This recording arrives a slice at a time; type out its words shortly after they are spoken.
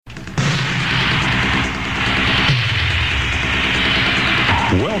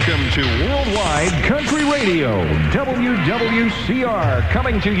Welcome to Worldwide Country Radio, WWCR,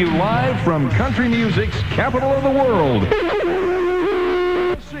 coming to you live from country music's capital of the world.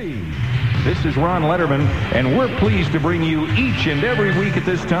 This is Ron Letterman, and we're pleased to bring you each and every week at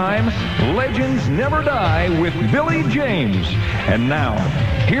this time, Legends Never Die with Billy James. And now,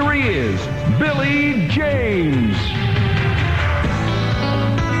 here he is, Billy James.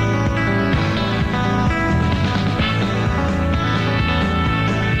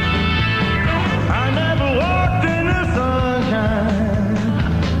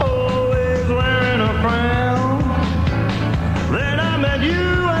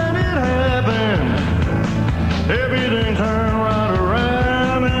 Everything turned right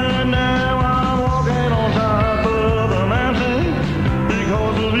around, and now I'm walking on top of the mountain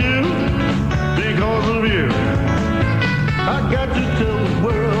because of you, because of you. I got to tell the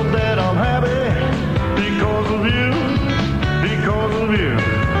world that I'm happy because of you, because of you.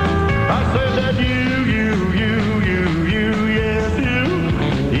 I said that you, yes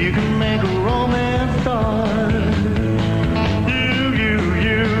you can make a romance start.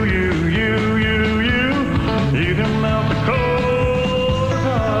 You can melt the cold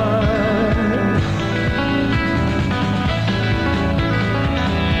heart.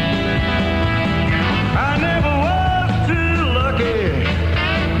 I never was too lucky.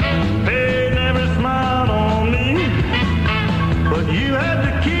 Fate never smiled on me. But you had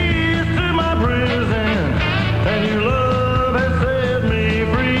the keys to my prison, and your love has set me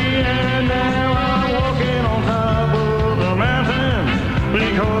free. And now I'm walking on top of the mountain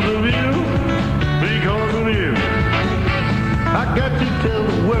because of you. Because of you, I got to tell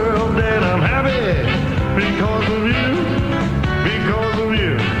the world that I'm happy because of you, because of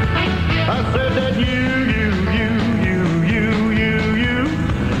you. I said that you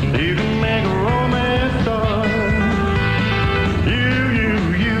can make a romance start.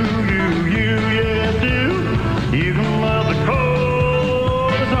 Yes you can love the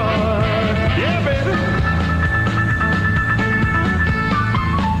coldest heart. Yeah, baby.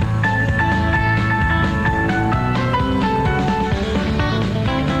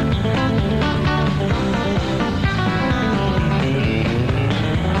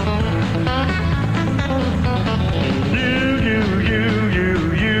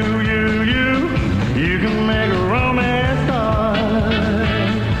 You can make a romance start.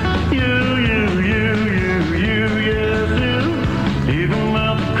 You can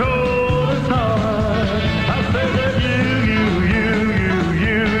melt the coldest heart. I said that yes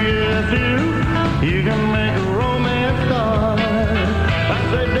you can make a romance start. I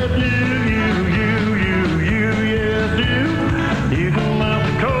said that yes you can melt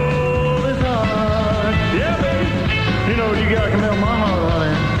the coldest heart. Yeah, baby. You know you gotta melt my heart,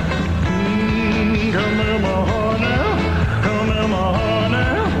 honey. Come melt my heart now. Come melt my heart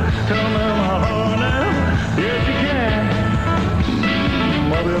now. Come melt my heart now. Yes, you can.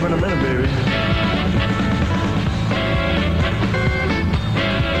 I'll be up in a minute, baby.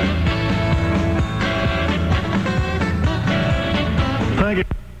 Thank you.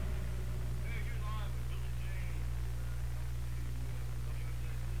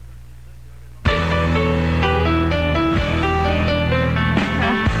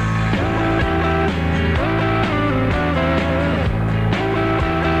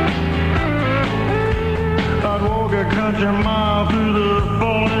 I'd walk a country mile through the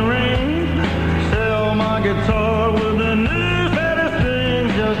falling rain, sell my guitar with the news that it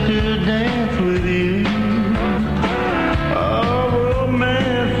sings just to dance with you. Oh,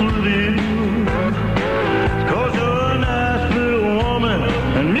 romance with you. 'Cause you're a nice little woman,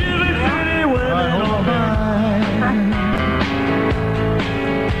 and Music City women are fine.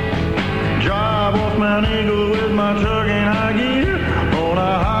 Drive off Mount Eagle with my truck in high gear on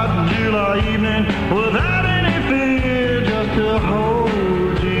a hot July evening without any fear, just to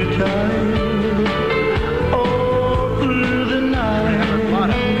hold you tight. Oh, through the night.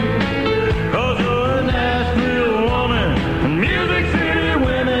 'Cause you're a nice little woman, and Music City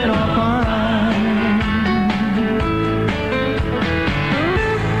women are fine.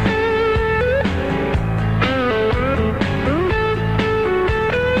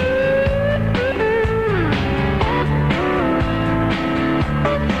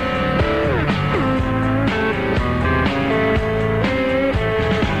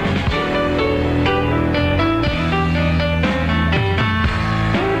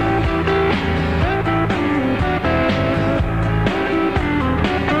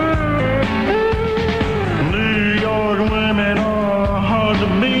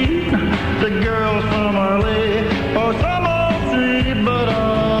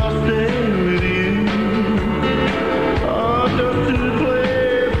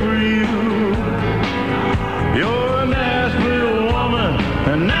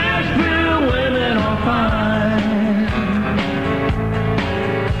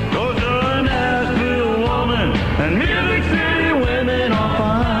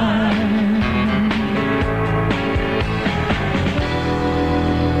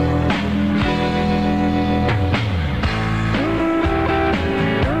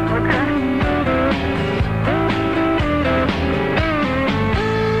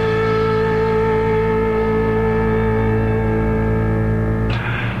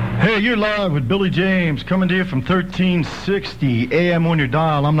 you're live with Billy James, coming to you from 1360 AM on your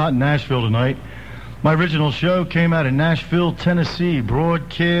dial. I'm not in Nashville tonight. My original show came out in Nashville, Tennessee,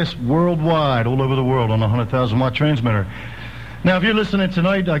 broadcast worldwide, all over the world on a 100,000-watt transmitter. Now, if you're listening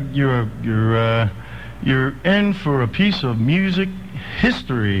tonight, you're in for a piece of music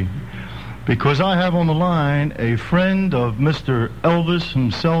history, because I have on the line a friend of Mr. Elvis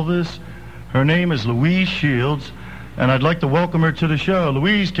himself. Her name is Louise Shields, and I'd like to welcome her to the show.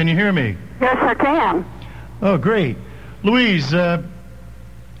 Louise, can you hear me? Yes, I can. Oh, great. Louise, I'd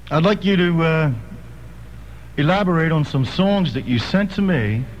like you to elaborate on some songs that you sent to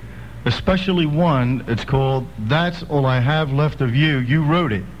me, especially one. It's called That's All I Have Left of You. You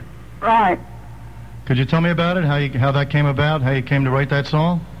wrote it. Right. Could you tell me about it, how that came about, how you came to write that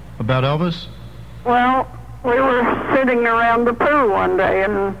song about Elvis? Well, we were sitting around the pool one day,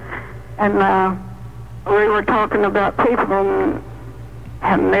 and we were talking about people,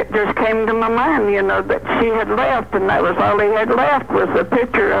 and it just came to my mind, you know, that she had left, and that was all he had left was a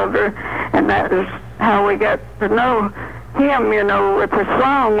picture of her, and that was how we got to know him, you know, with the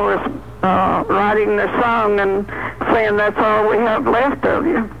song, was writing the song and saying, that's all we have left of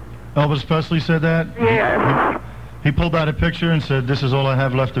you. Elvis Presley said that? Yes. He pulled out a picture and said, this is all I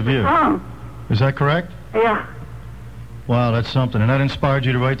have left of you. Is that correct? Yeah. Wow, that's something. And that inspired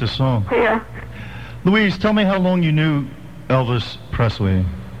you to write the song? Yeah. Louise, tell me how long you knew Elvis Presley.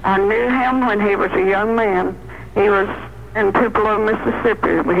 I knew him when he was a young man. He was in Tupelo, Mississippi.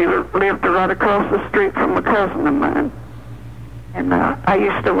 He lived right across the street from a cousin of mine. And I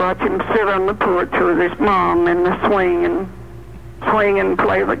used to watch him sit on the porch with his mom in the swing and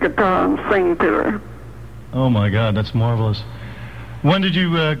play the guitar and sing to her. Oh, my God, that's marvelous. When did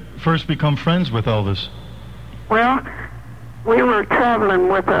you first become friends with Elvis? Well, we were traveling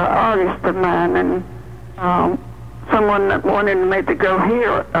with an artist of mine, and someone that wanted me to go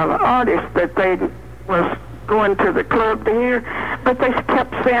hear an artist that they was going to the club to hear, but they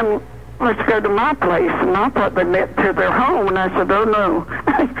kept saying, let's go to my place, and I thought they meant to their home, and I said, oh, no.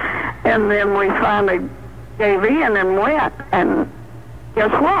 And then we finally gave in and went, and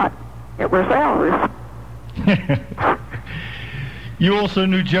guess what? It was Elvis. You also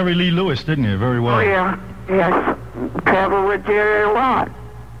knew Jerry Lee Lewis, didn't you? Very well. Oh, yeah. Yes. Traveled with Jerry a lot.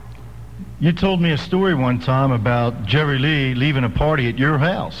 You told me a story one time about Jerry Lee leaving a party at your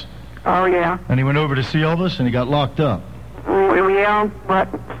house. Oh, yeah. And he went over to see Elvis, and he got locked up. Yeah, but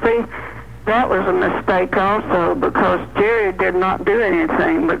see, that was a mistake also, because Jerry did not do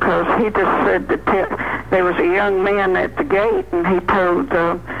anything, because he just said that there was a young man at the gate, and he told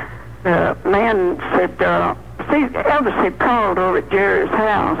the man, said, see, Elvis had called over at Jerry's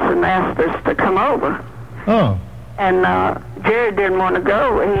house and asked us to come over. Oh. And Jerry didn't want to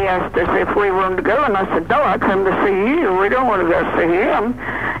go. He asked us if we wanted to go, and I said, no, I come to see you. We don't want to go see him.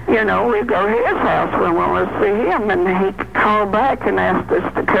 You know, we go to his house when we want to see him. And he called back and asked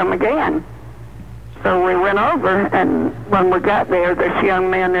us to come again. So we went over, and when we got there, this young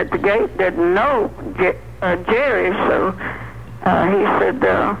man at the gate didn't know Jerry, so he said,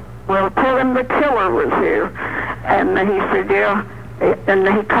 well, tell him the killer was here. And he said, yeah. And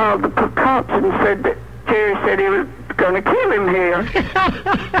he called the cops and said that Jerry said he was going to kill him here.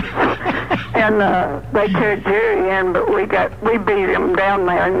 And they took Jerry in, but we beat him down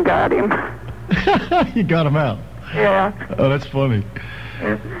there and got him. You got him out? Yeah. Oh, that's funny.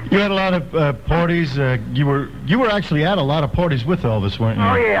 You had a lot of parties. You were actually at a lot of parties with Elvis, weren't you?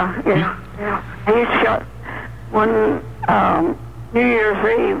 Oh, yeah. He shot one New Year's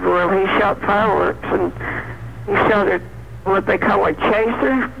Eve where he shot fireworks, and he shot at what they call a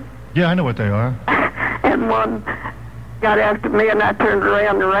chaser. Yeah, I know what they are. And one got after me, and I turned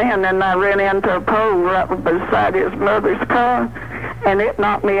around and ran, and I ran into a pole right beside his mother's car, and it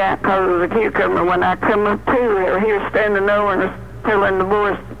knocked me out because of the cucumber. When I come up to her, he was standing over and was telling the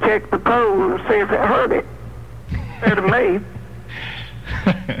boys to check the pole and see if it hurt it. Instead of me.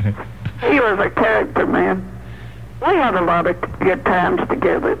 He was a character, man. We had a lot of good times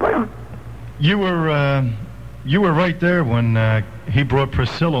together, though. You were right there when he brought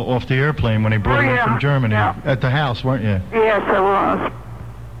Priscilla off the airplane when he brought her in from Germany. Yeah. At the house, weren't you? Yes, I was.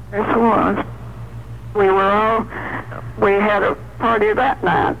 Yes, I was. We had a party that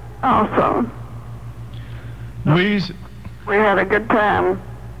night also. Louise? We had a good time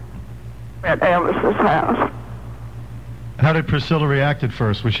at Elvis's house. How did Priscilla react at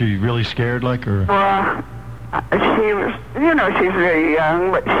first? Was she really scared, like, or? Well, she was, you know, she's very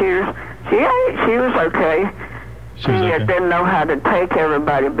young, but she was okay. She didn't know how to take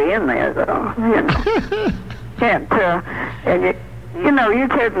everybody being there, though. You know, and you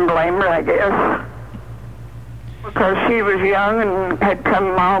couldn't blame her, I guess. because she was young and had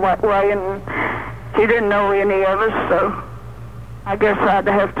come all that way, and she didn't know any of us, so I guess I'd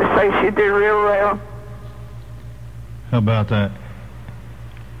have to say she did real well. How about that?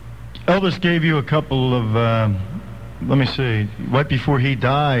 Elvis gave you a couple of, let me see, right before he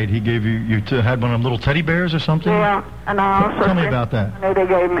died, he gave you had one of them little teddy bears or something? Yeah, and I also Tell me about that. They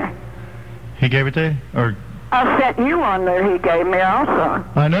gave me. He gave it to you? Or I sent you one that he gave me also.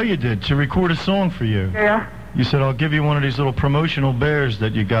 I know you did, to record a song for you. Yeah. You said, I'll give you one of these little promotional bears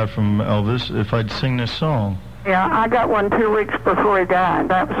that you got from Elvis if I'd sing this song. Yeah, I got one 2 weeks before he died.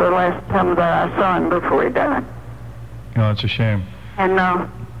 That was the last time that I saw him before he died. Oh, it's a shame. And I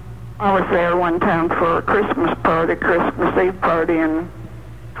was there one time for a Christmas Eve party, and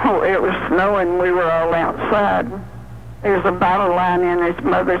it was snowing. We were all outside. There was a bottle lying in his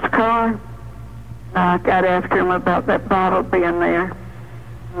mother's car. I got after him about that bottle being there.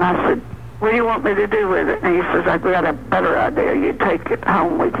 And I said, what do you want me to do with it? And he says, I've got a better idea. You take it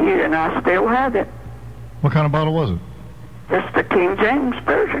home with you. And I still had it. What kind of bottle was it? Just the King James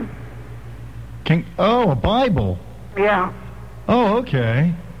Version. Oh, a Bible. Yeah. Oh,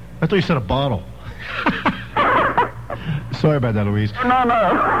 okay. I thought you said a bottle. Sorry about that, Louise. No.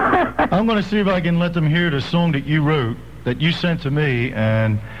 I'm going to see if I can let them hear the song that you wrote, that you sent to me,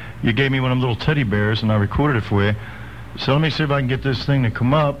 and you gave me one of them little teddy bears, and I recorded it for you. So let me see if I can get this thing to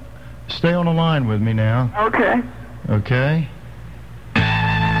come up. Stay on the line with me now. Okay. Okay?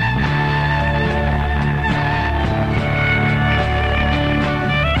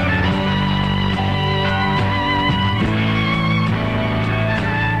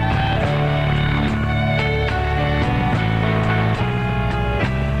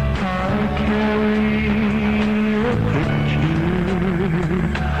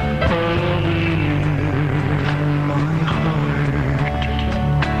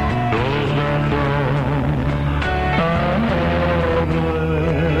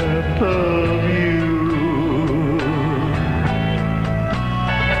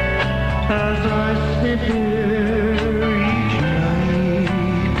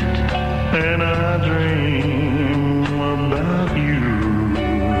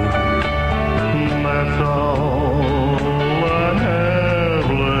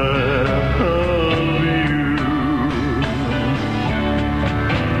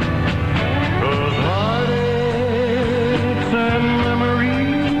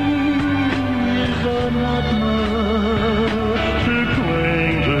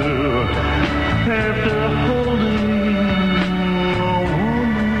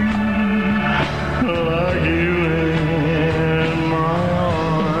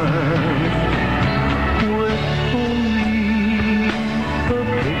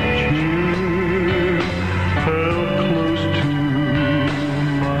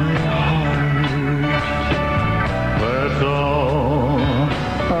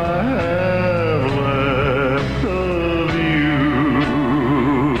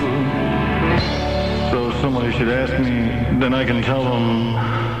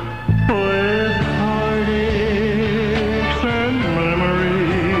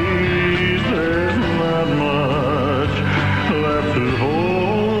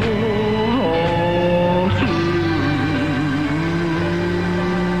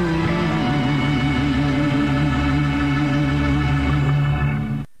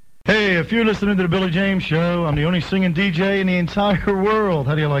 If you're listening to the Billy James Show, I'm the only singing DJ in the entire world.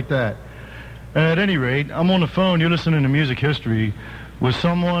 How do you like that? At any rate, I'm on the phone. You're listening to Music History with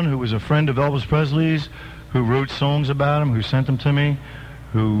someone who was a friend of Elvis Presley's, who wrote songs about him, who sent them to me,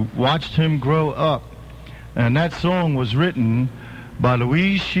 who watched him grow up. And that song was written by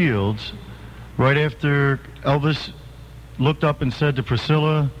Louise Shields right after Elvis looked up and said to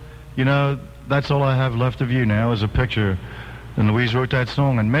Priscilla, you know, that's all I have left of you now is a picture. And Louise wrote that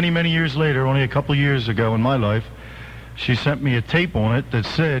song, and many, many years later, only a couple years ago in my life, she sent me a tape on it that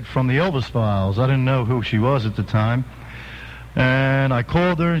said, from the Elvis Files. I didn't know who she was at the time. And I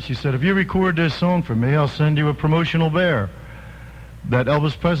called her, and she said, if you record this song for me, I'll send you a promotional bear that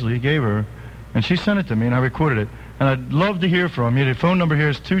Elvis Presley gave her. And she sent it to me, and I recorded it. And I'd love to hear from you. The phone number here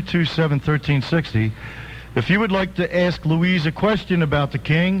is 227-1360. If you would like to ask Louise a question about the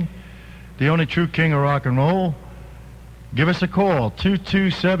King, the only true king of rock and roll, give us a call,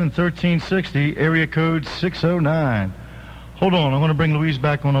 227-1360, area code 609. Hold on, I'm going to bring Louise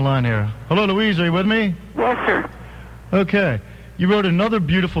back on the line here. Hello, Louise, are you with me? Yes, sir. Okay. You wrote another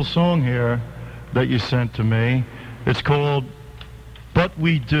beautiful song here that you sent to me. It's called But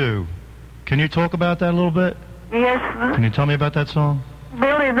We Do. Can you talk about that a little bit? Yes, sir. Can you tell me about that song?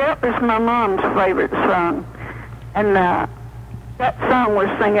 Billy, that was my mom's favorite song. And that song was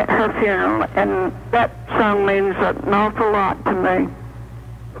sung at her funeral, and that song means an awful lot to me,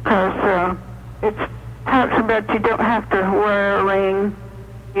 because it talks about you don't have to wear a ring,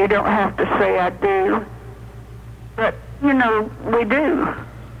 you don't have to say I do, but, you know, we do.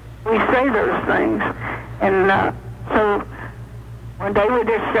 We say those things, and so one day we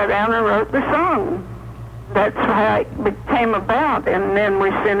just sat down and wrote the song. That's how it became about, and then we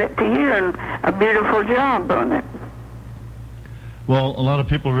sent it to you, and a beautiful job on it. Well, a lot of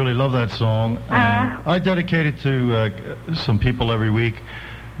people really love that song. I dedicate it to some people every week.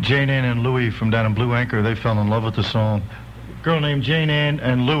 Jane Ann and Louie from down in Blue Anchor, they fell in love with the song. A girl named Jane Ann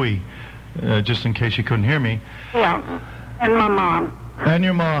and Louie, just in case you couldn't hear me. Yeah, and my mom. And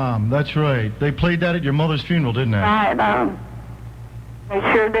your mom, that's right. They played that at your mother's funeral, didn't they? Right, they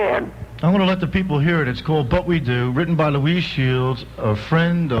sure did. I want to let the people hear it. It's called But We Do, written by Louise Shields, a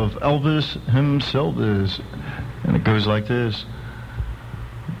friend of Elvis himself is. And it goes like this.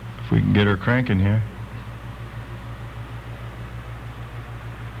 If we can get her cranking here.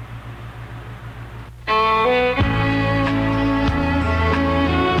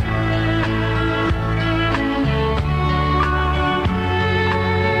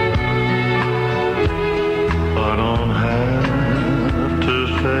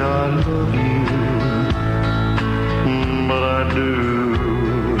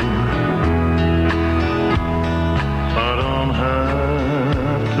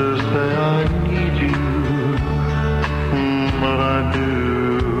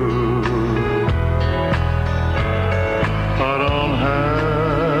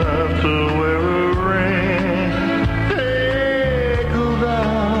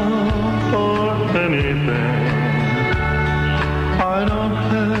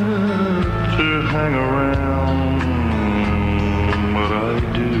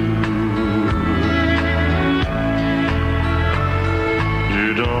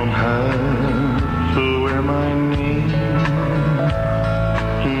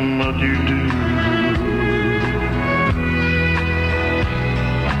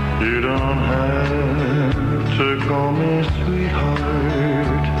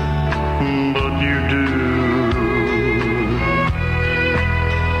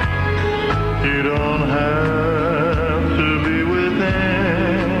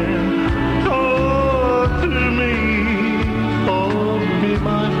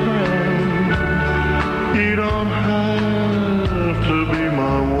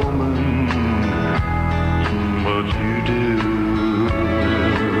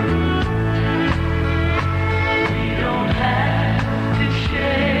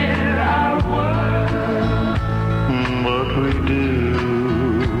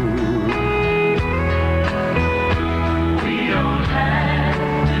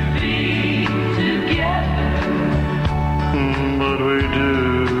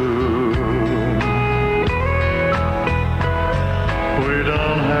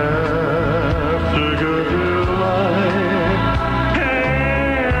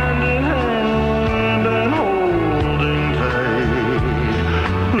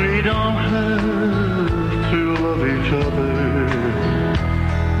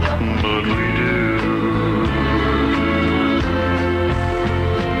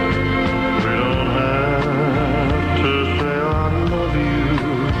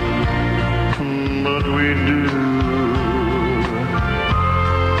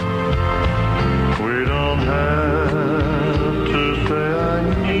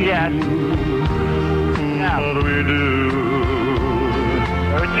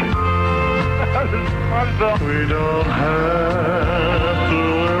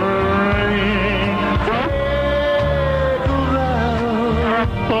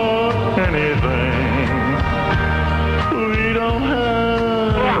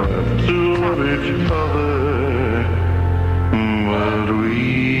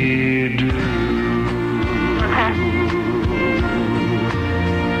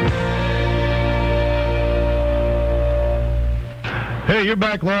 Hey, you're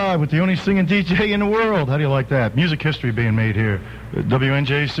back live with the only singing DJ in the world. How do you like that? Music history being made here at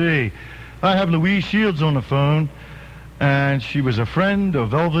WNJC. I have Louise Shields on the phone, and she was a friend of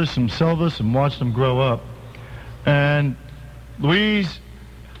Elvis himself and watched him grow up. And Louise,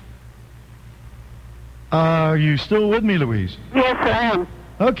 are you still with me, Louise? Yes, I am.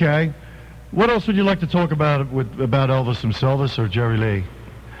 Okay. What else would you like to talk about about Elvis himself or Jerry Lee?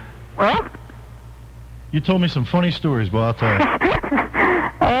 Well? You told me some funny stories, but I'll tell you.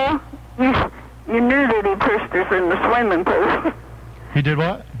 You knew that he pushed us in the swimming pool. He did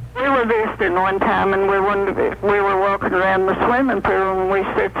what? We were visiting one time, and we were walking around the swimming pool, and we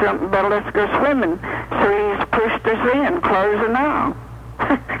said something about let's go swimming. So he's pushed us in, clothes and all.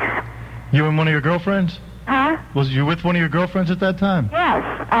 You and one of your girlfriends? Huh? Was you with one of your girlfriends at that time? Yes,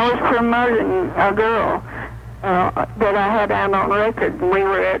 I was promoting a girl that I had out on record, and we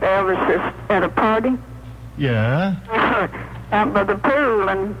were at Elvis's at a party. Yeah. Out by the pool,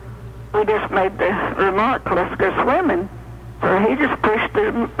 and we just made the remark, let's go swimming. So he just pushed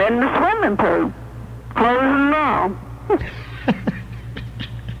him in the swimming pool, clothes and all.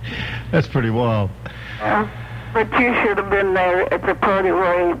 That's pretty wild. But you should have been there at the party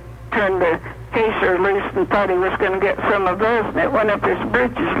where he turned the caser loose and thought he was going to get some of those, and it went up his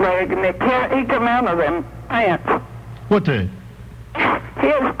britches leg, and he come out of them pants. What did?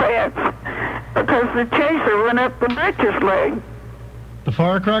 His pants. Because the chaser went up the britches leg. The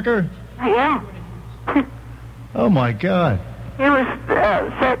firecracker? Yeah. Oh, my God. He was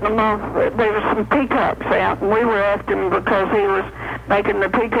setting them off. There were some peacocks out, and we were after him because he was making the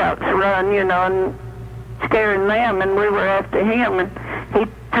peacocks run, you know, and scaring them, and we were after him, and he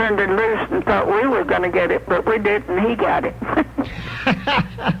turned it loose and thought we were going to get it, but we didn't, he got it.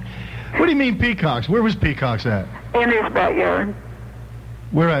 What do you mean peacocks? Where was peacocks at? In his backyard.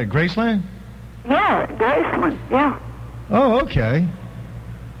 Where at? Graceland? Yeah, Graceland, yeah. Oh, okay.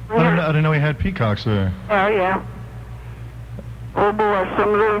 I didn't know he had peacocks there. Oh, yeah. Oh, boy,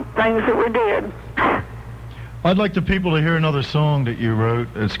 some of the things that we did. I'd like the people to hear another song that you wrote.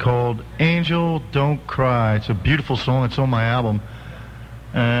 It's called Angel Don't Cry. It's a beautiful song. It's on my album.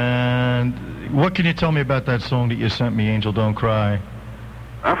 And what can you tell me about that song that you sent me, Angel Don't Cry?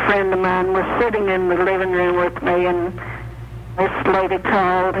 A friend of mine was sitting in the living room with me, and this lady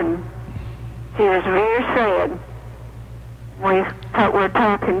called, and she was very sad. We were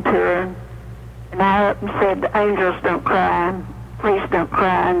talking to her, and I up and said, angels don't cry, please don't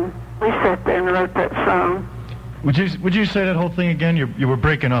cry, and we sat there and wrote that song. Would you say that whole thing again? You were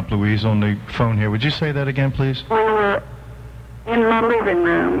breaking up, Louise, on the phone here. Would you say that again, please? We were in my living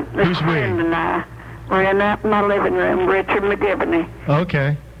room. Who's we? Friend and I were in my living room, Richard McGivney.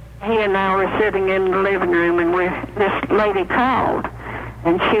 Okay. He and I were sitting in the living room, and this lady called,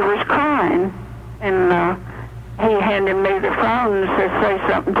 and she was crying, and he handed me the phone and said, say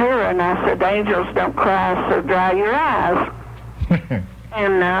something to her, and I said, angels don't cry, so dry your eyes.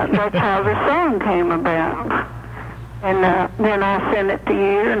 And that's how the song came about. And then I sent it to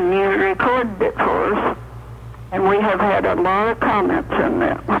you, and you recorded it for us. And we have had a lot of comments on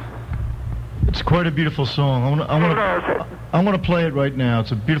that. It's quite a beautiful song. I want to play it right now.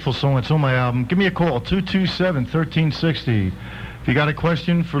 It's a beautiful song. It's on my album. Give me a call, 227-1360. If you got a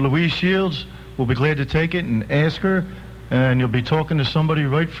question for Louise Shields, we'll be glad to take it and ask her. And you'll be talking to somebody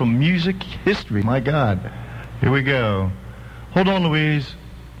right from music history. My God. Here we go. Hold on, Louise.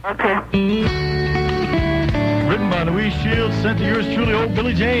 Okay. Written by Louise Shields, sent to yours truly, old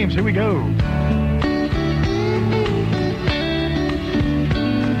Billy James. Here we go.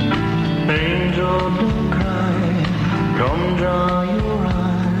 Angel, don't cry, come dry your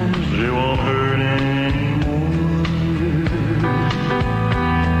eyes, it won't hurt anymore.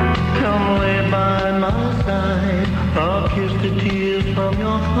 Come lay by my side, I'll kiss the tears from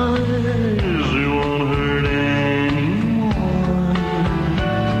your eyes, it won't hurt anymore.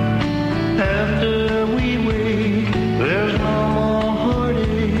 After we wake, there's no more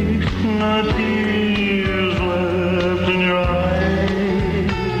heartaches, no tears left in your eyes.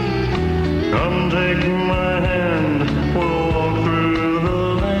 Come take my hand, we'll walk through the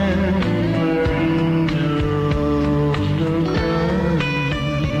land where angels don't cry.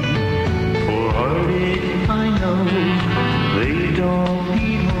 For heartache I know they don't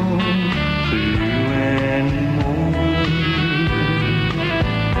belong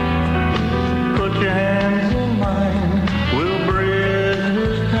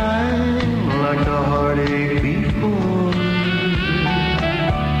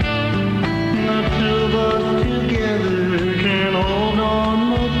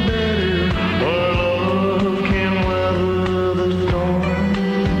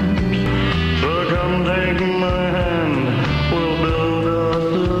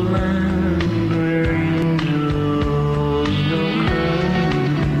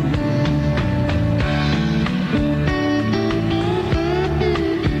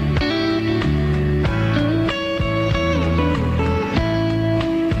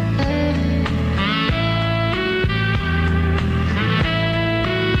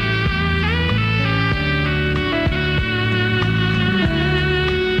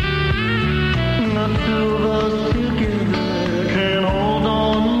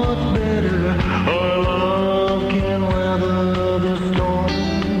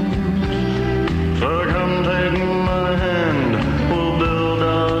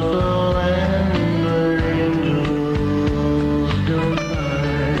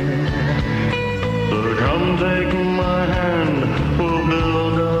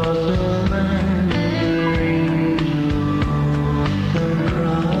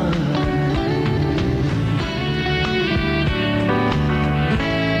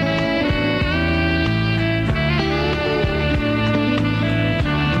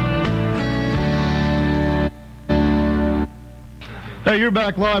Hey, you're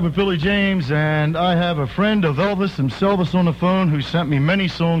back live with Billy James, and I have a friend of Elvis himself on the phone who sent me many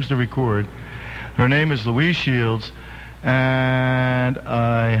songs to record. Her name is Louise Shields, and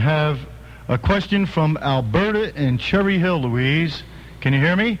I have a question from Alberta in Cherry Hill, Louise. Can you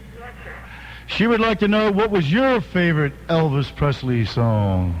hear me? Yes, sir. She would like to know, what was your favorite Elvis Presley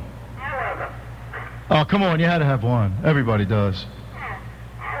song? Oh, come on, you had to have one. Everybody does. That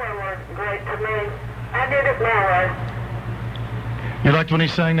was great to me. I did it my way. You liked when he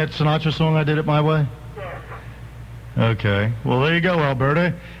sang that Sinatra song, I Did It My Way? Yes. Okay. Well, there you go,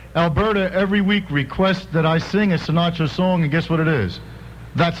 Alberta. Alberta every week requests that I sing a Sinatra song, and guess what it is?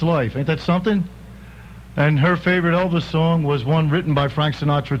 That's Life. Ain't that something? And her favorite Elvis song was one written by Frank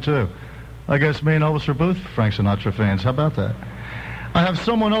Sinatra, too. I guess me and Elvis are both Frank Sinatra fans. How about that? I have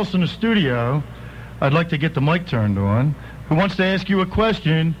someone else in the studio. I'd like to get the mic turned on, who wants to ask you a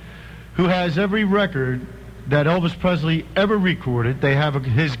question, who has every record that Elvis Presley ever recorded. They have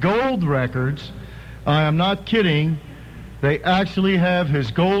his gold records. I am not kidding. They actually have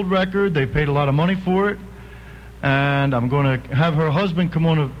his gold record. They paid a lot of money for it. And I'm going to have her husband come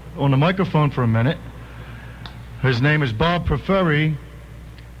on the microphone for a minute. His name is Bob Preferi,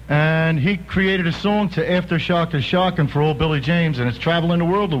 and he created a song to Aftershock is Shocking for old Billy James, and it's traveling the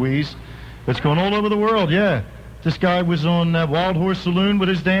world, Louise. It's going all over the world, yeah. This guy was on Wild Horse Saloon with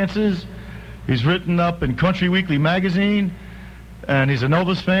his dances. He's written up in Country Weekly magazine, and he's an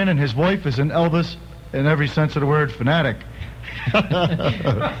Elvis fan, and his wife is an Elvis, in every sense of the word, fanatic.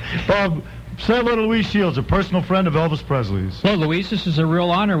 Bob, say hello to Louise Shields, a personal friend of Elvis Presley's. Hello, Louise. This is a real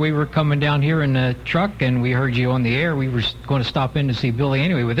honor. We were coming down here in the truck, and we heard you on the air. We were going to stop in to see Billy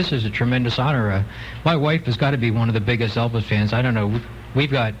anyway, but this is a tremendous honor. My wife has got to be one of the biggest Elvis fans. I don't know.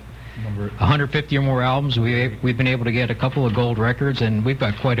 We've got 150 or more albums. We've been able to get a couple of gold records, and we've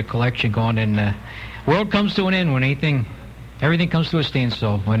got quite a collection going. And world comes to an end when everything comes to a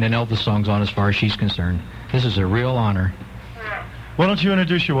standstill when an Elvis song's on, as far as she's concerned. This is a real honor. Why don't you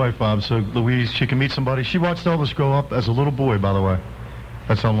introduce your wife, Bob, so Louise, she can meet somebody. She watched Elvis grow up as a little boy, by the way.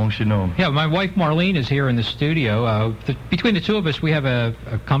 That's how long she knew him. Yeah, my wife Marlene is here in the studio. Between the two of us, we have a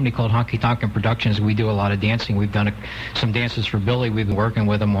company called Honky Tonkin Productions. We do a lot of dancing. We've done some dances for Billy. We've been working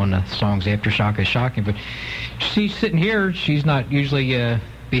with him on the songs Aftershock is Shocking. But she's sitting here. She's not usually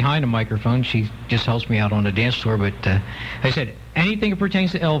behind a microphone. She just helps me out on the dance floor. But I said, anything that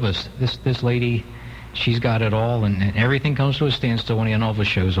pertains to Elvis, this lady, she's got it all, and everything comes to a standstill when an Elvis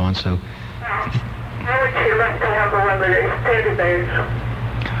show's on. So, How would you like to have one of these teddy bears?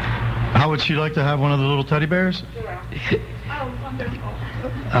 How would she like to have one of the little teddy bears? Oh,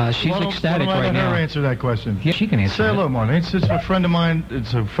 wonderful. she's ecstatic why don't I right let now. her answer that question? Yeah, she can answer Say it. hello, Marlene. It's a friend of mine.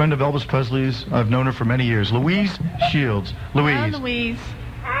 It's a friend of Elvis Presley's. I've known her for many years. Louise Shields. Louise. Hello, Louise.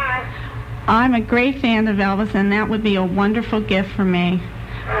 Hi. I'm a great fan of Elvis, and that would be a wonderful gift for me.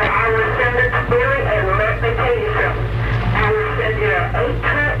 I will send it to Billy, and let me tell you something. I will send you an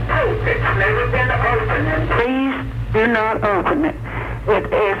 8-track tape that's never been opened, and please do not open it. It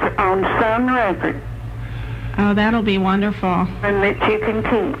is on Sun Record, Oh, that'll be wonderful. and that you can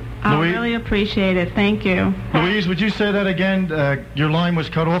keep. I Louise? really appreciate it. Thank you. Louise, would you say that again? Your line was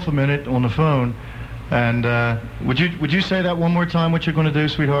cut off a minute on the phone. And would you say that one more time, what you're going to do,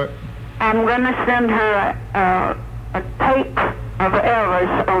 sweetheart? I'm going to send her a tape of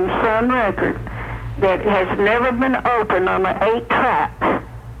Elvis on Sun Record that has never been opened on an 8-track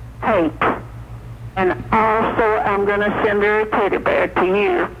tape. And also, I'm going to send her a teddy bear to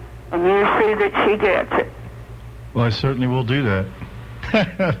you, and you see that she gets it. Well, I certainly will do that.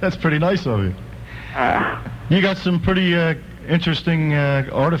 That's pretty nice of you. You got some pretty interesting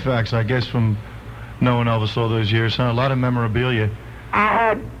artifacts, I guess, from knowing Elvis all those years, huh? A lot of memorabilia. I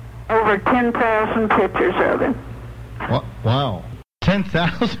had over 10,000 pictures of him. Wow.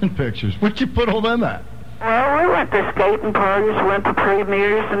 10,000 pictures. Where'd you put all them at? Well, we went to skating parties, went to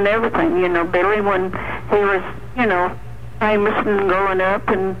premieres and everything. You know, Billy, when he was, famous and growing up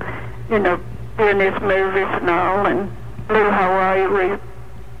and, doing his movies and all, and Blue Hawaii, we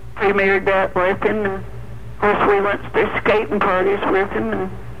premiered that with him. And, of course, we went to skating parties with him and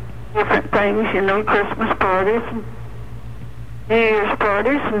different things, Christmas parties and New Year's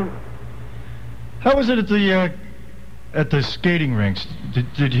parties. And How was it at the skating rinks?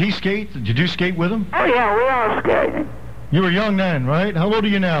 Did he skate? Did you skate with him? oh, yeah, we all skated. You were young then, right? How old are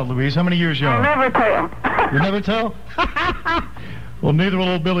you now, Louise? How many years young? I'll never tell. You never tell? Well, neither will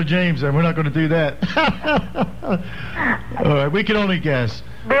old Billy James, then. We're not going to do that. All right, we can only guess.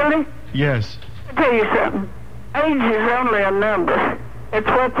 Billy? Yes. I'll tell you something. Age is only a number. It's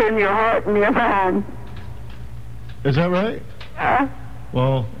what's in your heart and your mind. Is that right?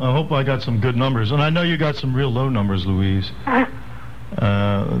 Well, I hope I got some good numbers. And I know you got some real low numbers, Louise.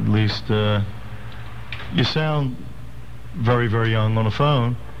 At least you sound very, very young on the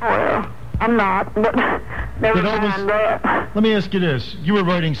phone. Well, I'm not, but never mind that. Let me ask you this. You were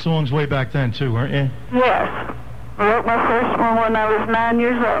writing songs way back then, too, weren't you? Yes. I wrote my first one when I was 9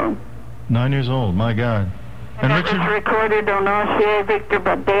 years old. 9 years old, my God. And it was recorded on RCA Victor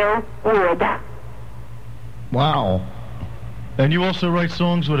by Dale Wood. Wow. And you also write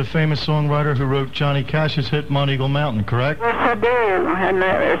songs with a famous songwriter who wrote Johnny Cash's hit Monteagle Mountain, correct? Yes, I do. And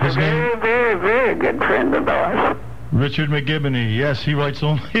it's a very, very, very good friend of ours. Richard McGibney. Yes, he writes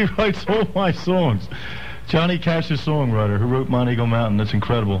all my songs. Johnny Cash's songwriter who wrote Monteagle Mountain. That's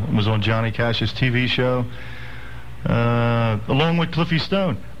incredible. It was on Johnny Cash's TV show, along with Cliffy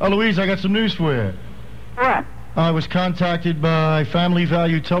Stone. Oh, Louise, I got some news for you. What? I was contacted by Family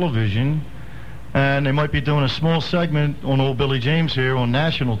Value Television, and they might be doing a small segment on old Billy James here on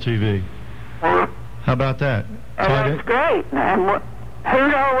national TV. How about that? Oh, that's great. And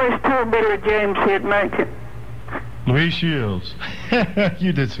who'd always told Billy James he'd make it? Louise Shields.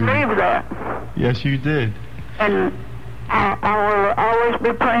 You did, sweetie. Believe that. Yes, you did. And I will always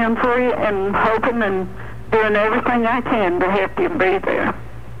be praying for you and hoping and doing everything I can to help you be there,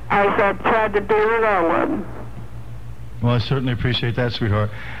 as I tried to do with all of them. Well, I certainly appreciate that,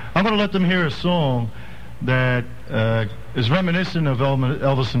 sweetheart. I'm going to let them hear a song that is reminiscent of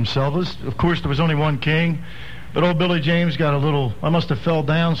Elvis himself. Of course, there was only one king, but old Billy James got a little, I must have fell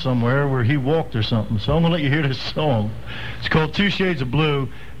down somewhere where he walked or something. So I'm going to let you hear this song. It's called Two Shades of Blue,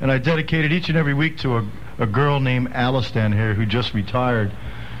 and I dedicate it each and every week to a girl named Alice down here who just retired.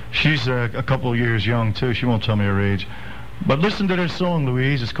 She's a couple of years young, too. She won't tell me her age. But listen to this song,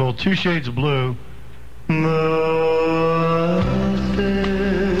 Louise. It's called Two Shades of Blue. I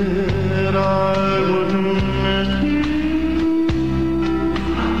said I wouldn't miss you.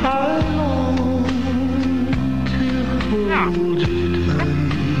 I long to hold you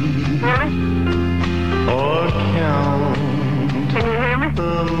tight. Or count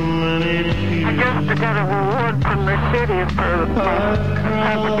the many tears. I just got a reward from the city for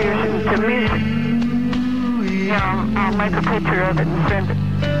contribution to music. Yeah, I'll make a picture of it and send it.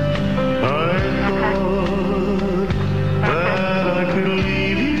 I thought that I could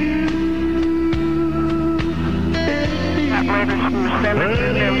leave you. That letter's from the cemetery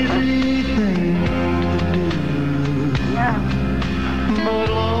and everything. Yeah.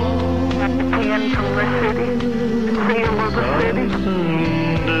 Got the pen from the city. The seal of the city.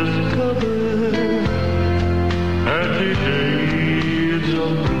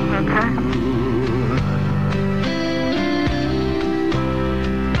 Okay.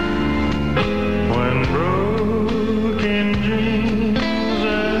 When broken dreams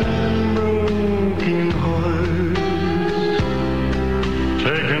and broken hearts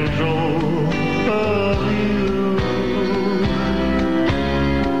take control of you,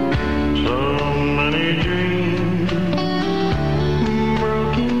 so many dreams,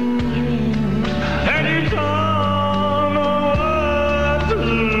 broken dreams, and you don't know what to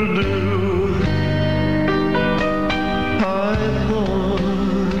do. I thought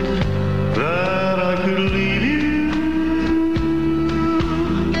that I could leave you.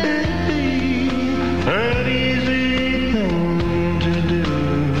 It'd be an easy thing to do,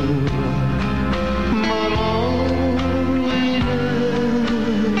 but loneliness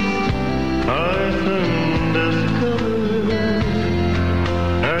I soon discovered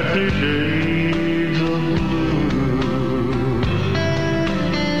at two shades of blue.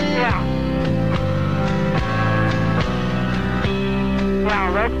 Yeah. Wow,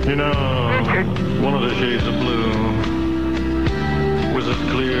 that's You know, Richard. one of the shades of blue was as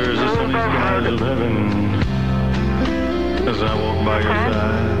clear as the sunny skies of heaven as I walked by your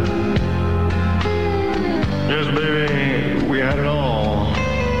side. Yes, baby, we had it all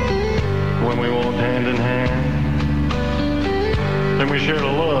when we walked hand in hand, and we shared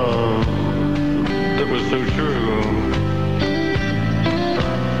a love that was so true.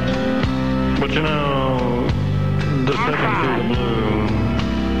 But you know, the second shade of blue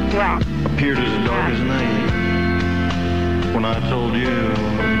Yeah. appeared as dark as night when I told you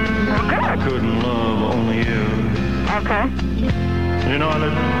I couldn't love only you. Okay. You know, I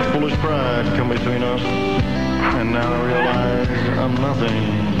let foolish pride come between us, and now I realize I'm nothing,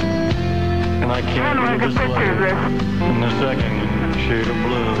 and I can't I want to leave make a this picture of life this. in the second shade of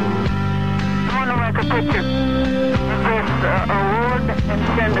blue. I want to make a picture of this award and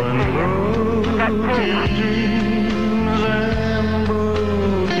send it When to you. Got broken two. dreams and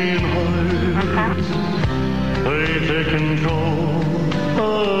broken hearts, they take control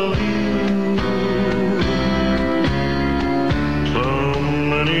of you. So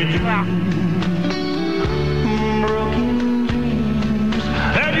many Yeah. dreams, broken dreams,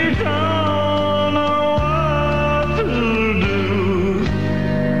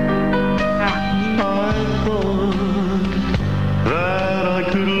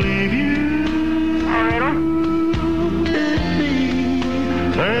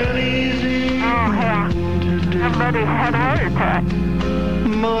 that easy. Oh, hell. Somebody had a heart attack.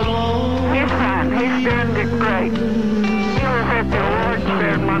 He's fine. He's doing it great. He was at the award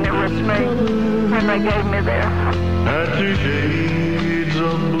ceremony with me when they gave me this. At two shades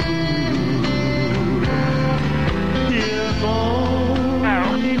of blue. Yes, all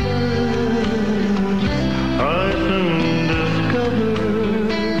the birds I soon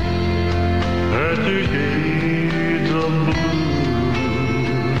discovered. At two shades of blue.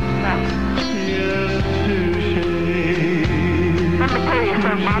 Yes, two shades. Let me tell you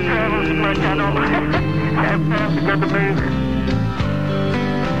something. I travel so much I don't have time to go to the movies.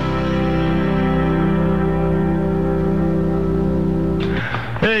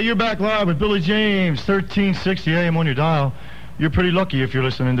 Hey, you're back live with Billy James, 1360 AM on your dial. You're pretty lucky if you're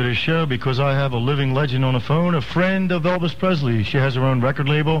listening to this show because I have a living legend on the phone, a friend of Elvis Presley. She has her own record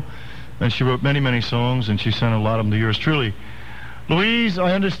label, and she wrote many, many songs, and she sent a lot of them to yours truly. Louise,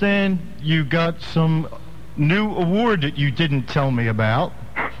 I understand you got some new award that you didn't tell me about.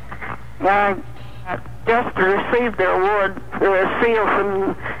 I just received the award, the seal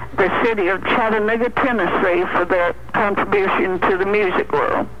from the city of Chattanooga, Tennessee, for their contribution to the music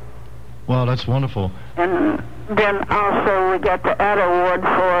world. Wow, that's wonderful. And then also we got the Atta Award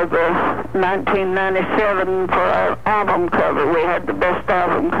for the 1997 for our album cover. We had the best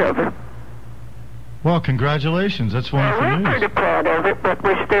album cover. Well, congratulations. That's wonderful We're news. pretty proud of it, but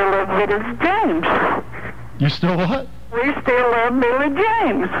we still love Billy James. You still what? We still love Billy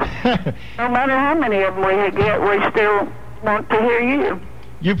James. No matter how many of them we get, we still want to hear you.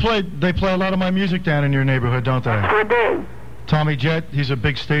 They play a lot of my music down in your neighborhood, don't they? We do. Tommy Jett, he's a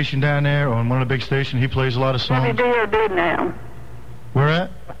big station down there, on one of the big stations. He plays a lot of songs. WDOD now. Where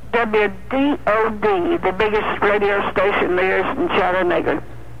at? WDOD, the biggest radio station there is in Chattanooga.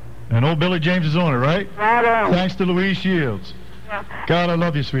 And old Billy James is on it, right? Right on. Thanks to Louise Shields. Yeah. God, I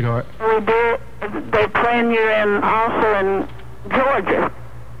love you, sweetheart. We do. They're playing you also in Georgia.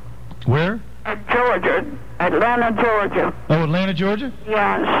 Where? Georgia. Atlanta, Georgia. Oh, Atlanta, Georgia?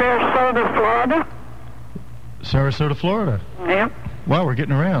 Yeah, and Sarasota, Florida. Sarasota, Florida. Yep. Wow, we're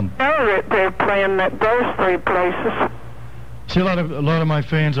getting around. They're playing at those three places. See, a lot of my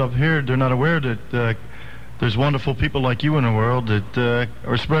fans up here, they're not aware that there's wonderful people like you in the world that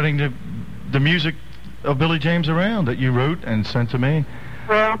are spreading the music of Billy James around that you wrote and sent to me.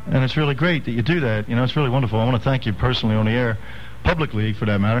 Well, And it's really great that you do that. You know, it's really wonderful. I want to thank you personally on the air, publicly for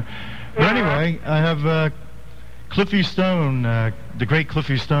that matter. But anyway, I have Cliffy Stone, the great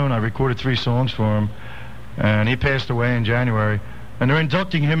Cliffy Stone. I recorded 3 songs for him, and he passed away in January. And they're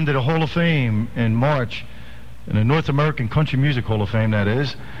inducting him to the Hall of Fame in March, in the North American Country Music Hall of Fame, that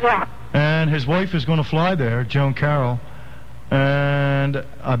is. yeah. And his wife is going to fly there, Joan Carroll. And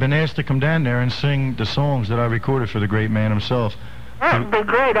I've been asked to come down there and sing the songs that I recorded for the great man himself. That'd be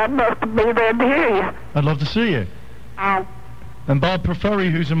great. I'd love to be there to hear you. I'd love to see you. And Bob Preferi,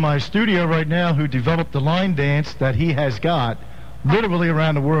 who's in my studio right now, who developed the line dance that he has got literally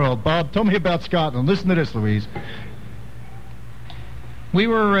around the world. Bob, tell me about Scotland. Listen to this, Louise. We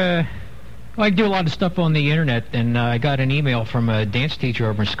were, I do a lot of stuff on the internet, and I got an email from a dance teacher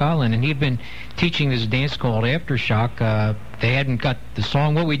over in Scotland, and he'd been teaching this dance called Aftershock. They hadn't got the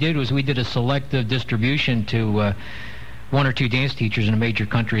song. What we did was we did a selective distribution to 1 or 2 dance teachers in major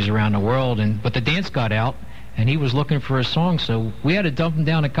countries around the world, but the dance got out, and he was looking for a song, so we had to dump him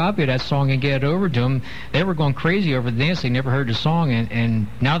down a copy of that song and get it over to him. They were going crazy over the dance. They never heard the song, and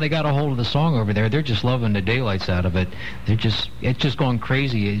now they got a hold of the song over there. They're just loving the daylights out of it. It's just going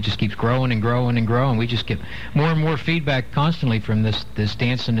crazy. It just keeps growing and growing and growing. We just get more and more feedback constantly from this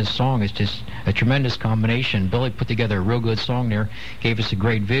dance and this song. It's just a tremendous combination. Billy put together a real good song there, gave us a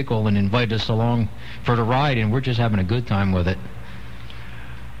great vehicle, and invited us along for the ride, and we're just having a good time with it.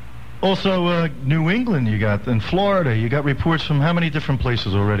 Also, New England you got, and Florida. You got reports from how many different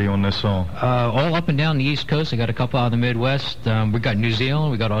places already on this song? All up and down the East Coast. I got a couple out of the Midwest. We got New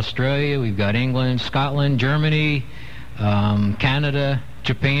Zealand, we got Australia, we've got England, Scotland, Germany, Canada,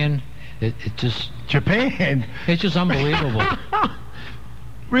 Japan. It just... Japan? It's just unbelievable.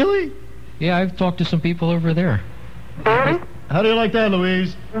 Really? Yeah, I've talked to some people over there. Billy? How do you like that,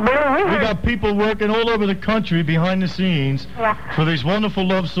 Louise? Billy, We got people working all over the country behind the scenes Yeah. for these wonderful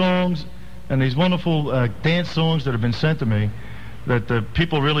love songs and these wonderful dance songs that have been sent to me that the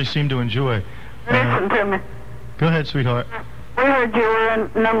people really seem to enjoy. Listen to me. Go ahead, sweetheart. We heard you were in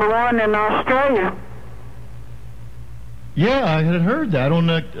 #1 in Australia. Yeah, I had heard that on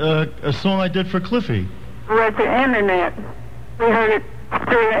a song I did for Cliffy. With the internet. We heard it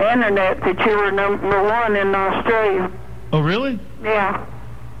through the internet that you were #1 in Australia. Oh, really? Yeah.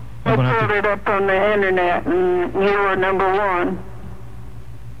 They I'm gonna have put to- it up on the internet, and you were #1.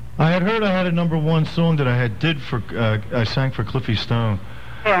 I had heard I had a #1 song that I sang for Cliffy Stone.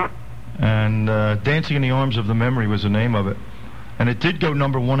 Yeah. And Dancing in the Arms of the Memory was the name of it. And it did go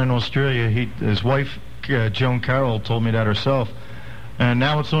 #1 in Australia. His wife, Joan Carroll, told me that herself. And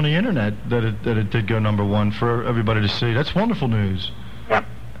now it's on the internet that it did go #1 for everybody to see. That's wonderful news. Yep.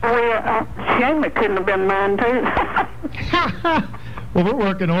 Well, shame it couldn't have been mine, too. Well, we're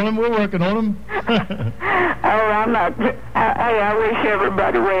working on him. I'm not. I wish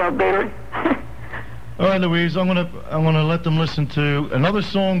everybody well, Billy. All right, Louise, I'm gonna let them listen to another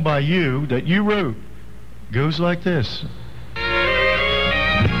song by you that you wrote. Goes like this.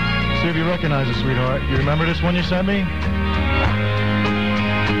 See if you recognize it, sweetheart. You remember this one you sent me?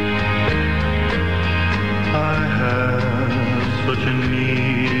 I have such a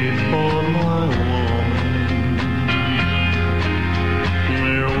need for my woman.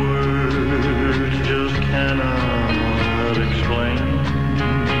 Mere words just cannot explain.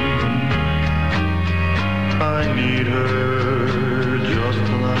 I need her just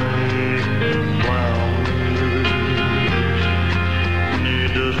like the flowers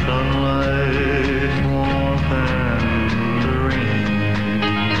need the sunlight, warmth, and the rain.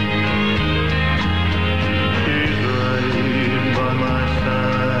 She's right by my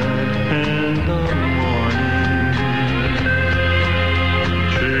side in the morning.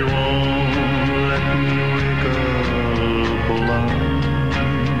 She won't let me wake up alone.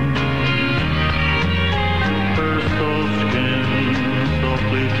 Her soft skin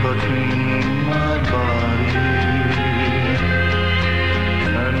softly touching my body,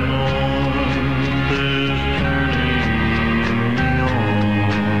 and warmth is turning me on.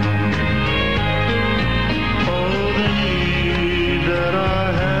 Oh, the need that I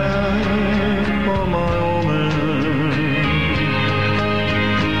have for my woman,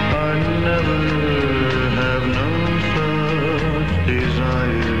 I never have known such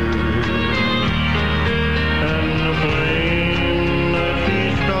desire. And the flame that she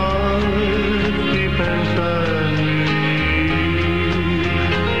starts deep inside me,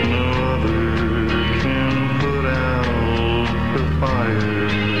 no other can put out the fire.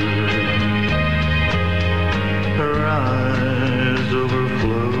 Her eyes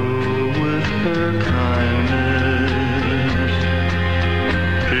overflow with her kindness.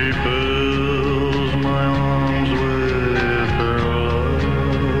 She fills my arms with her love.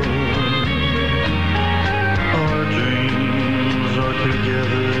 Our dreams are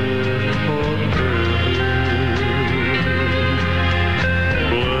together forever.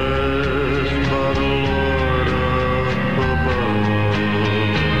 Blessed by the Lord up above.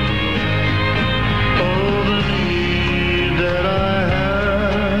 Oh, the need that I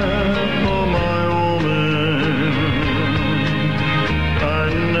have for my woman, I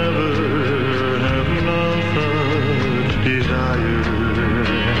never have known such desire.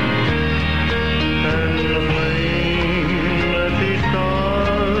 And the flame that she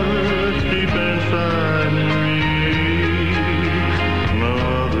starts deep inside me, no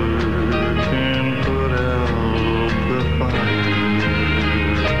other can put out the fire.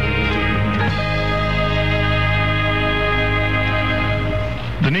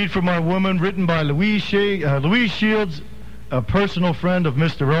 The Need for My Woman, written by Louise Shields, a personal friend of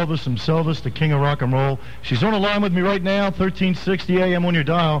Mr. Elvis himself, the king of rock and roll. She's on the line with me right now, 1360 AM on your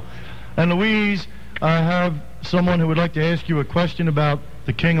dial. And Louise, I have someone who would like to ask you a question about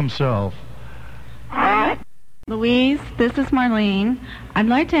the king himself. Louise, this is Marlene. I'd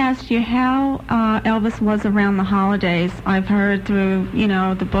like to ask you how Elvis was around the holidays. I've heard through,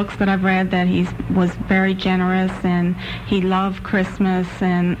 the books that I've read that he was very generous and he loved Christmas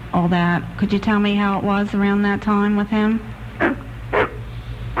and all that. Could you tell me how it was around that time with him? We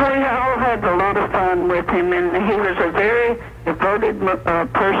all had a lot of fun with him, and he was a very devoted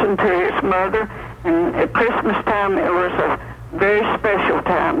person to his mother. And at Christmas time, it was a very special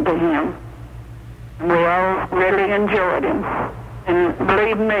time to him. We all really enjoyed him. And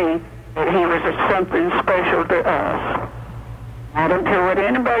believe me, that he was something special to us. I don't care what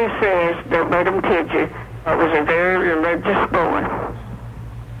anybody says, don't let them kid you. I was a very religious boy.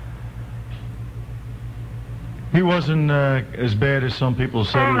 He wasn't as bad as some people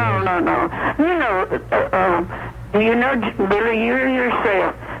say he was. No. Billy, you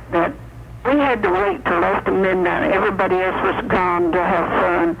yourself, that we had to wait till after midnight. Everybody else was gone to have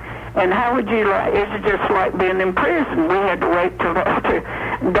fun. And how would you like, it's just like being in prison. We had to wait till after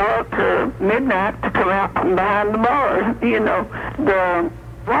dark or midnight to come out from behind the bars, the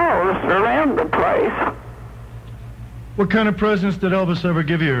walls around the place. What kind of presents did Elvis ever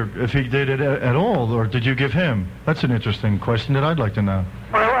give you, if he did it at all, or did you give him? That's an interesting question that I'd like to know.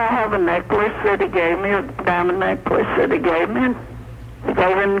 Well, I have a necklace that he gave me, a diamond necklace that he gave me. He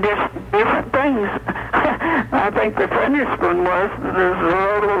gave him just different things. I think the funniest one was there's a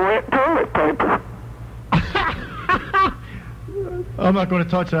roll of wet toilet paper. I'm not going to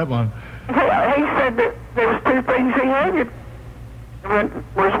touch that one. He said that there was two things he hated. One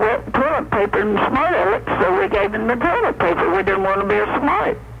was wet toilet paper and smart aleck, so we gave him the toilet paper. We didn't want to be a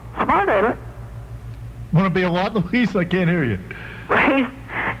smart aleck. Want to be a what, Louise? I can't hear you. He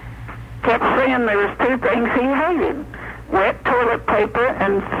kept saying there was two things he hated. Wet toilet paper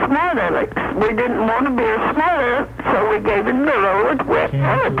and smart alecks. We didn't want to be a smart aleck, so we gave him the roll of wet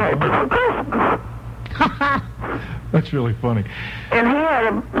toilet paper for Christmas. That's really funny. And he had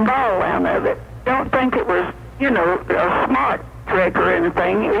a ball out of it. Don't think it was, a smart trick or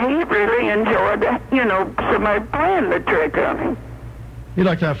anything. He really enjoyed, somebody playing the trick on him. He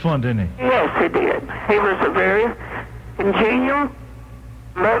liked to have fun, didn't he? Yes, he did. He was a very congenial,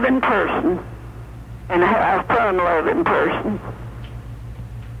 loving person, and a fun-loving person.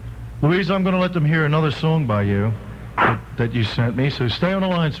 Louise, I'm going to let them hear another song by you that you sent me, so stay on the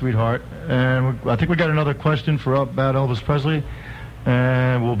line, sweetheart. And I think we got another question about Elvis Presley,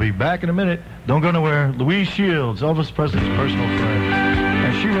 and we'll be back in a minute. Don't go nowhere. Louise Shields, Elvis Presley's personal friend.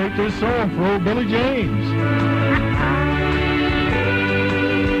 And she wrote this song for old Billy James.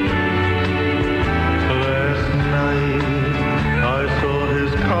 Last night I saw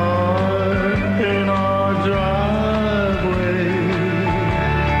his car in our driveway.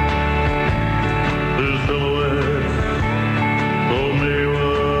 His silhouette told me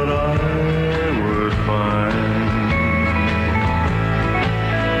what I would find.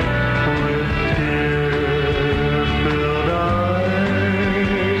 With tear-filled eyes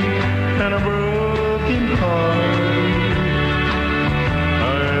and a broken heart,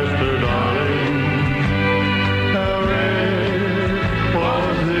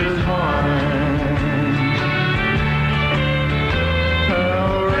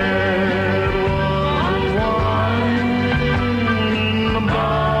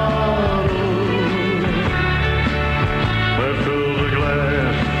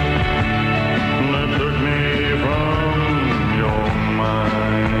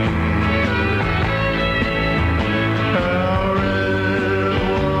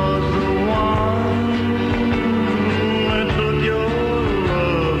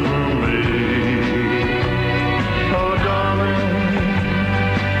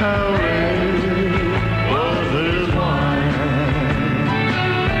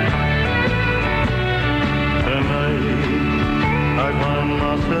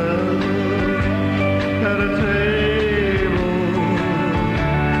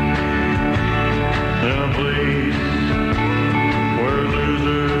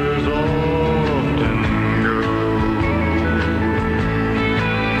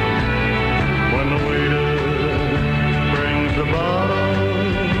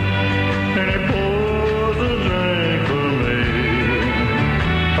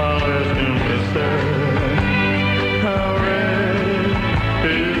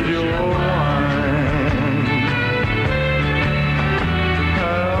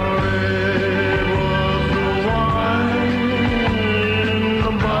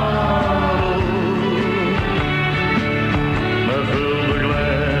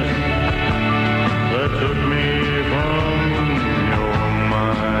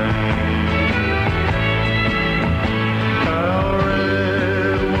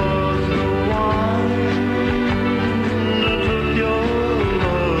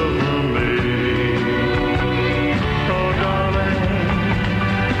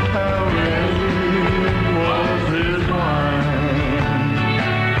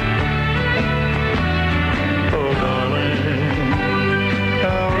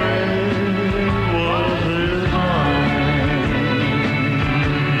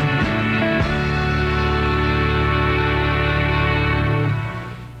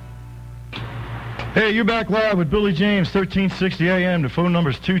 Hey, you're back live with Billy James, 1360 AM. The phone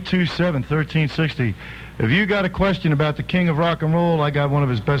number's 227-1360. If you got a question about the king of rock and roll, I got one of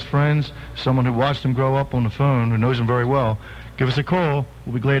his best friends, someone who watched him grow up on the phone, who knows him very well. Give us a call.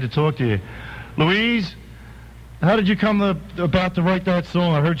 We'll be glad to talk to you. Louise, how did you come about to write that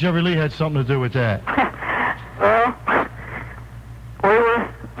song? I heard Jerry Lee had something to do with that. Well, we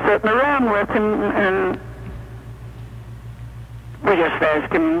were sitting around with him, and we just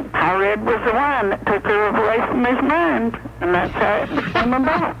asked him how red was the wine that took her away from his mind, and that's how it came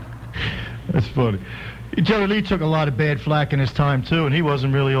about. That's funny. Jerry Lee took a lot of bad flack in his time, too, and he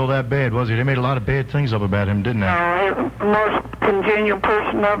wasn't really all that bad, was he? They made a lot of bad things up about him, didn't they? No, he was the most congenial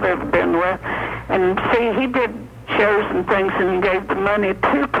person I've ever been with. And see, he did shows and things and gave the money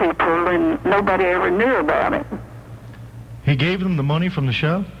to people, and nobody ever knew about it. He gave them the money from the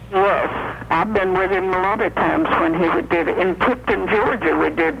show? Yes. I've been with him a lot of times when he would do it. In Tipton, Georgia, we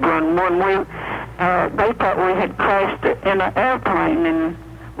did one. They thought we had crashed in an airplane, and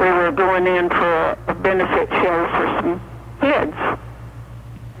we were going in for a benefit show for some kids.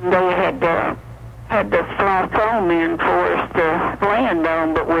 They had to fly foam in for us to land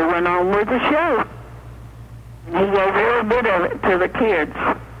on, but we went on with the show. He gave every bit of it to the kids.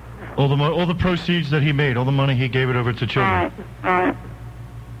 All the proceeds that he made, all the money, he gave it over to children. Right.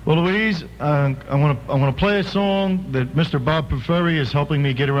 Well, Louise, I want to play a song that Mr. Bob Preferi is helping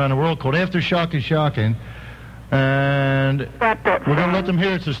me get around the world called Aftershock is Shocking. And we're going to let them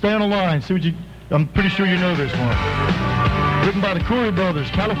hear it, so stay on the line. I'm pretty sure you know this one. Written by the Corey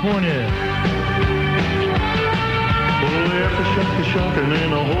Brothers, California. Well, the aftershock is shocking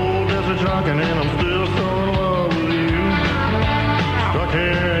and the whole desert's rocking, and I'm still so in love with you. Stuck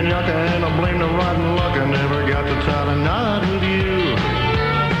here in Yucca and I blame the rotten luck. I never got to tie the knot with you.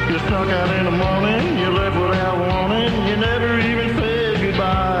 You snuck out in the morning, you left without warning, you never even said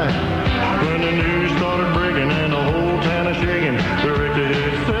goodbye. When the news started breaking and the whole town is shaking, the Richter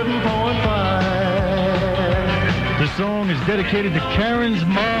hit 7.5. The song is dedicated to Karen's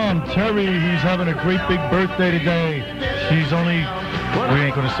mom, Terry. He's having a great big birthday today. She's only, we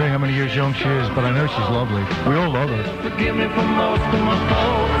ain't going to say how many years young she is, but I know she's lovely. We all love her. Forgive me for most of my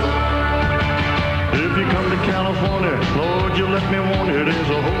faults. If you come to California, Lord, you let me warn you, there's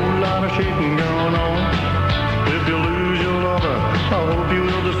a whole lot of shaking going on. If you lose your lover, I hope you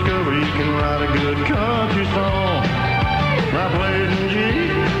will discover you can write a good country song. Now play it in G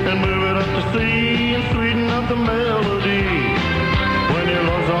and move it up to C and sweeten up the melody. When your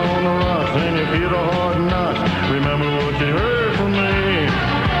love's on the rocks and you feel the hard knocks, remember what you heard from me.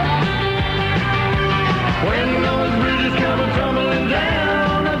 When those bridges come tumbling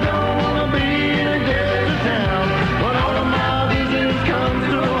down, I don't want to be in a desert town. When all of my business comes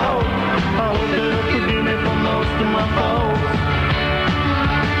to a halt, I hope they'll forgive me for most of my faults.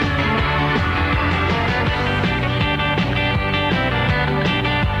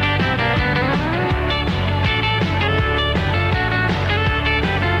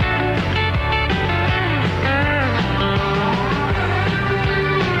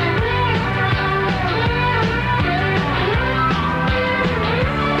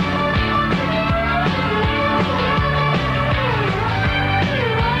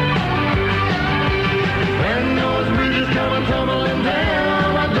 Tumbling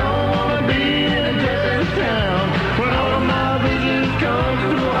down, I don't want to be in a desert town. When all of my business comes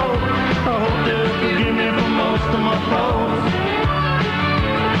to a halt, I hope they'll forgive me for most of my faults.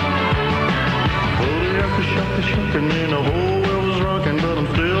 Oh, the aftershock is shocking and the whole world is rocking, but I'm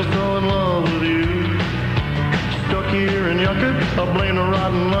still so in love with you. Stuck here in Yucca, I blame the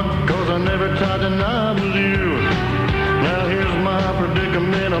rotten luck, cause I never tied the knot with you. Now here's my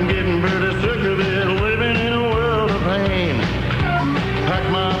predicament, I'm getting pretty sick of it, living in a world of pain. Pack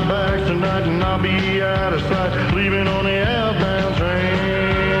my bags tonight and I'll be out of sight, leaving on the outbound train.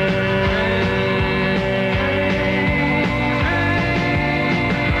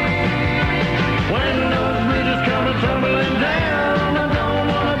 When those bridges come tumbling down, I don't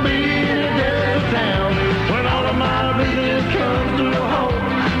want to be in a desert town. When all of my business comes to a halt, I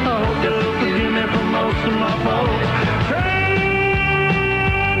hope they'll forgive me for most of my faults.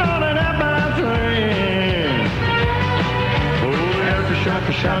 Train on an outbound train. Aftershock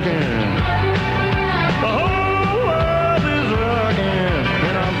is shocking. The whole world is rocking,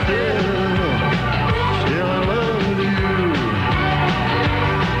 and I'm still in love with you.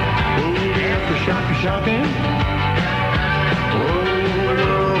 Oh, the aftershock is shocking. Oh, the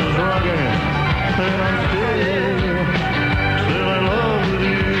world is rocking, and I'm still in love with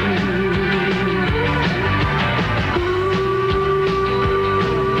you.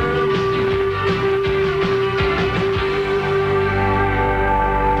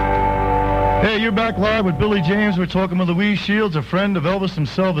 Hey, you're back live with Billy James. We're talking with Louise Shields, a friend of Elvis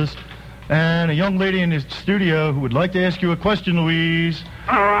himself, and a young lady in his studio who would like to ask you a question, Louise.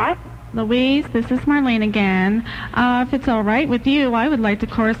 All right. Louise, this is Marlene again. If it's all right with you, I would like to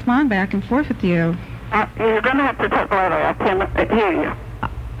correspond back and forth with you. You're going to have to talk louder. I can't hear you.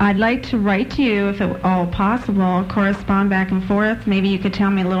 I'd like to write to you, if at all possible, correspond back and forth. Maybe you could tell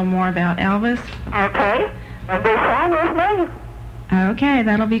me a little more about Elvis. Okay. That'll be fine with me. Okay,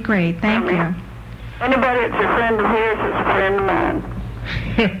 that'll be great. Thank you. Anybody that's a friend of his is a friend of mine.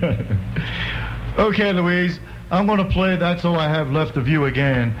 Okay, Louise, I'm going to play That's All I Have Left of You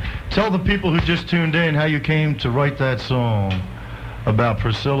again. Tell the people who just tuned in how you came to write that song about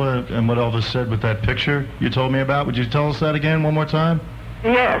Priscilla and what Elvis said with that picture you told me about. Would you tell us that again one more time?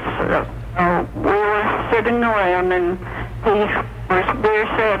 Yes. We were sitting around, and he was very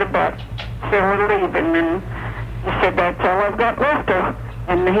sad about Sarah leaving, and he said, that's all I've got left of.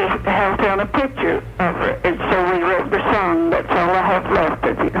 And he held down a picture of her, and so we wrote the song, That's All I Have Left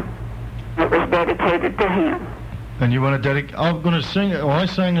of You. It was dedicated to him. And you want to dedicate? I'm going to sing it. Well, I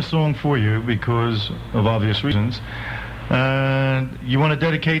sang the song for you because of obvious reasons. And you want to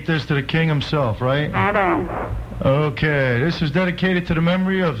dedicate this to the king himself, right? Right on. Okay, this is dedicated to the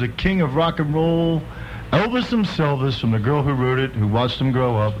memory of the king of rock and roll, Elvis himself, from the girl who wrote it, who watched him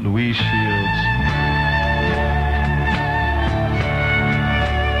grow up, Louise Shields.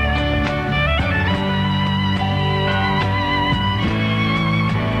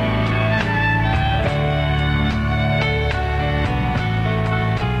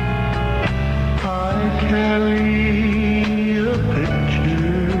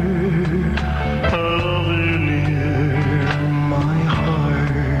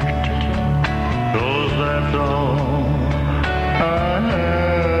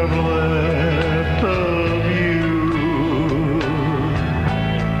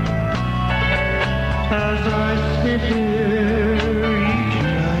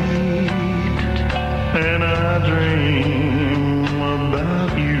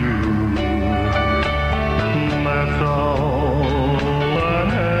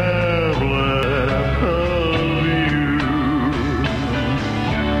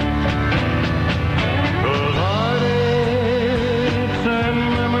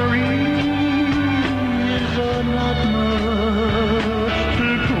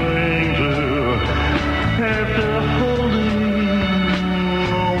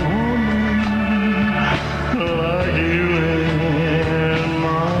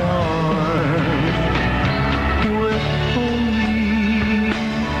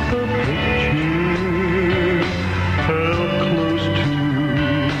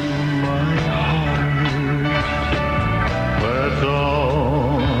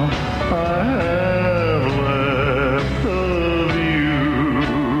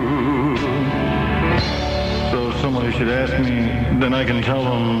 Then I can tell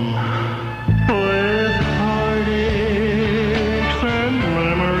them with heartaches and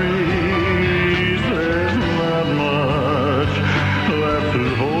memories, there's not much left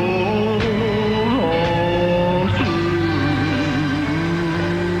to hold on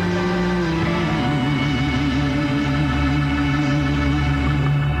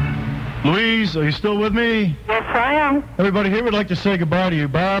to. Louise, are you still with me? Yes, I am. Everybody here would like to say goodbye to you.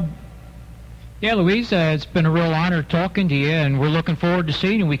 Bob? Yeah, Louise, it's been a real honor talking to you, and we're looking forward to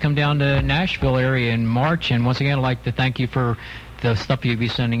seeing you. We come down to Nashville area in March, and once again, I'd like to thank you for the stuff you'll be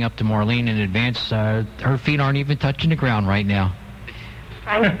sending up to Marlene in advance. Her feet aren't even touching the ground right now.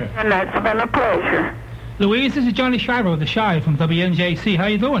 Thank you, and that's been a pleasure. Louise, this is Johnny Schreiber with The Shy from WNJC. How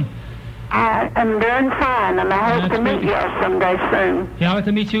you doing? I am doing fine, and I hope to meet you someday soon. Yeah, I'd like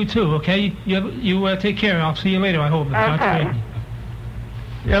to meet you too, okay? You take care. I'll see you later, I hope. Okay.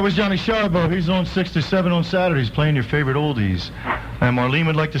 Yeah, it was Johnny Sharbo. He's on 6 to 7 on Saturdays playing your favorite oldies. And Marlene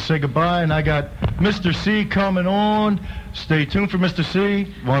would like to say goodbye, and I got Mr. C coming on. Stay tuned for Mr.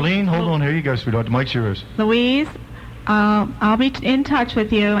 C. Marlene, hold on here. You go, sweetheart. The mic's yours. Louise, I'll be in touch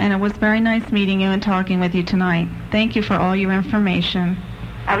with you, and it was very nice meeting you and talking with you tonight. Thank you for all your information.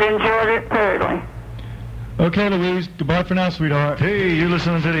 I've enjoyed it thoroughly. Okay, Louise. Goodbye for now, sweetheart. Hey, you're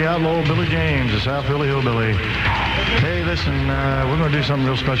listening to the outlaw Billy James, the South Philly Hillbilly. Hey, listen, we're going to do something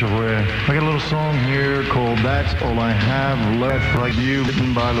real special for you. I got a little song here called That's All I Have Left Like You,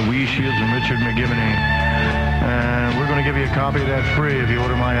 written by Louise Shields and Richard McGivney. And we're going to give you a copy of that free if you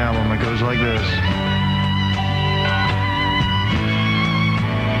order my album. It goes like this.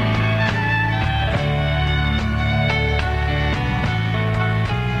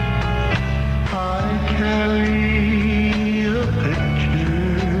 I carry a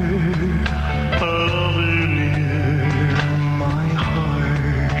picture of you near my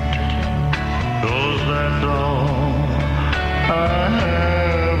heart, 'cause that's all I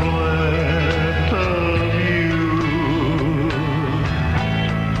have left of you.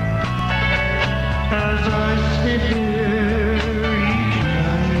 As I sit here each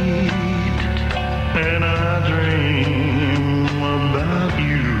night and I dream about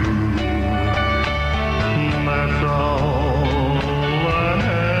you, that's all I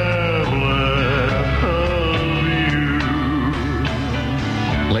have left of you.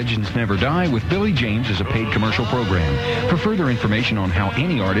 Legends Never Die with Billy James is a paid commercial program. For further information on how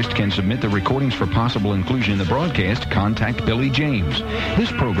any artist can submit their recordings for possible inclusion in the broadcast, contact Billy James.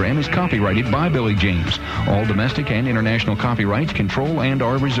 This program is copyrighted by Billy James. All domestic and international copyrights control and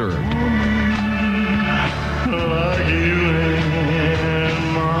are reserved. Like you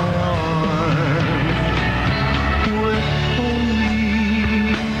in my arms, with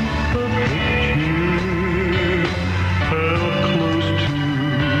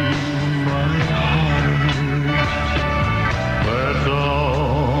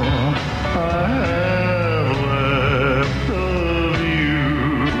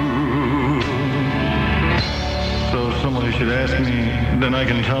then I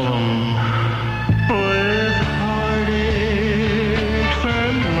can tell them with heartaches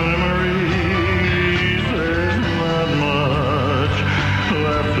and memories, there's not much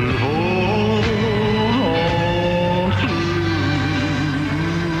left to hold on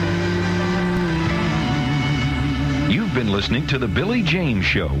to. You've been listening to The Billy James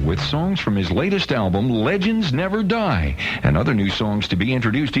Show with songs from his latest album, Legends Never Die, and other new songs to be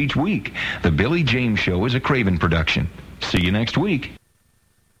introduced each week. The Billy James Show is a Craven production. See you next week.